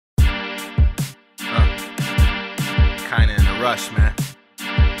rush, man.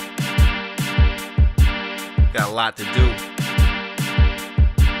 Got a lot to do.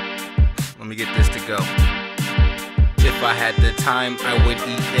 Let me get this to go. If I had the time, I would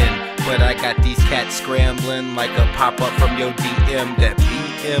eat in, but I got these cats scrambling like a pop-up from your DM. That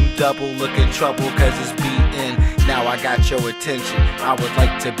BM double looking trouble cause it's beaten. Now I got your attention, I would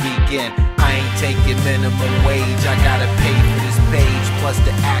like to begin. I ain't taking minimum wage, I gotta pay for this page, plus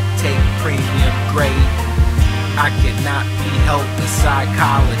the act take premium grade. I cannot be held in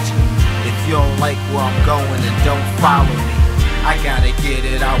psychology. If you don't like where I'm going, then don't follow me. I gotta get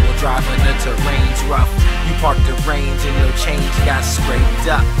it, I will drive when the terrain's rough. You parked the range and your change got scraped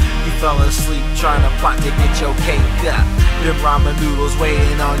up. You fell asleep trying to plot to get your cake up. Them ramen noodles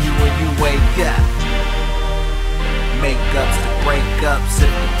waiting on you when you wake up. Makeups to breakups, if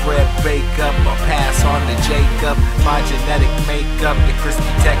the bread bake up, I'll pass on to Jacob. My genetic makeup, the crispy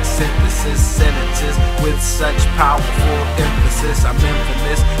text synthesis, sentences with such powerful emphasis. I'm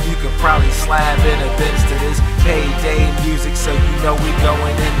infamous, you could probably slab in a bench to this. Payday music, so you know we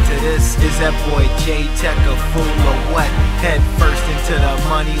going into this. Is that boy J-Tek a fool or what? Head first into the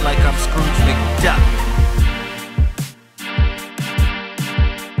money like I'm Scrooge McDuck.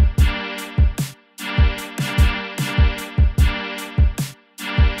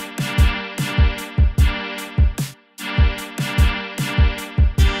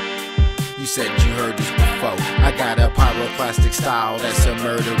 You said you heard this before. I got a pyroclastic style that's a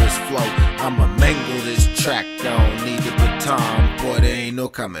murderous flow. I'ma mangle this track, don't need a baton. Boy, there ain't no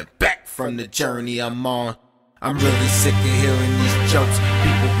coming back from the journey I'm on. I'm really sick of hearing these jokes,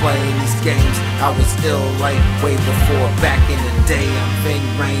 people playing these games. I was ill like way before, back in the day. I'm Ving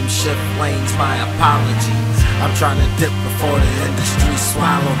Rhames, shift lanes, my apologies. I'm trying to dip before the industry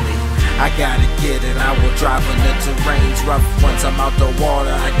swallow me. I gotta get it, I will drive when the terrain's rough. Once I'm out the water,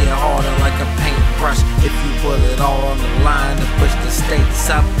 I get harder like a paintbrush. If you put it all on the line to push the stakes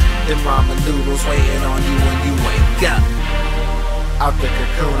up, then ramen noodles waiting on you when you wake up. Out the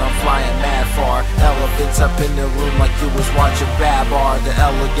cocoon, I'm flying mad far. Elephants up in the room like you was watching Babar. The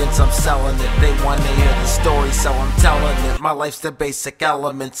elegance, I'm selling it. They want to hear the story, so I'm telling it. My life's the basic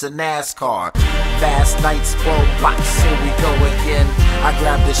elements of NASCAR. Fast nights, blow blocks, here we go again. I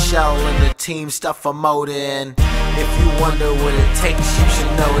grab the shell and the team stuff a motor in. If you wonder what it takes, you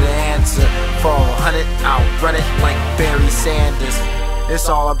should know the answer. For 100, I'll run it like Barry Sanders. It's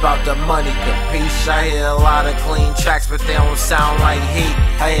all about the money, capiche? I hear a lot of clean tracks, but they don't sound like heat.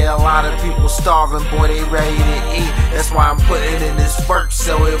 I hear a lot of people starving, boy, they ready to eat. That's why I'm putting in this work,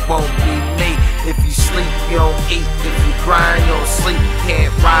 so it won't be me. If you sleep, you don't eat. If you grind, you don't sleep. You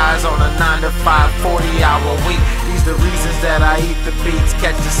can't rise on a 9 to 5, 40-hour week. These the reasons that I eat the beats,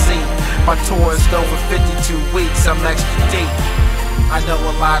 catch the seat. My tour is over 52 weeks, I'm extra deep. I know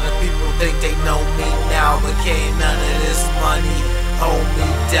a lot of people think they know me now, but can't none of this money hold me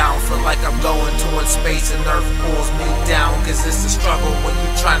down. Feel like I'm going towards space and Earth pulls me down. Cause it's a struggle when you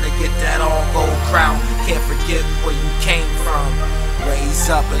trying to get that all gold crown. Can't forget where you came from. Raise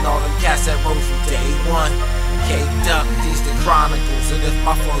up and all them cats that rose from day one. Caked up, these the chronicles. And if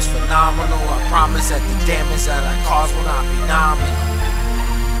my flow's phenomenal, I promise that the damage that I cause will not be nominal.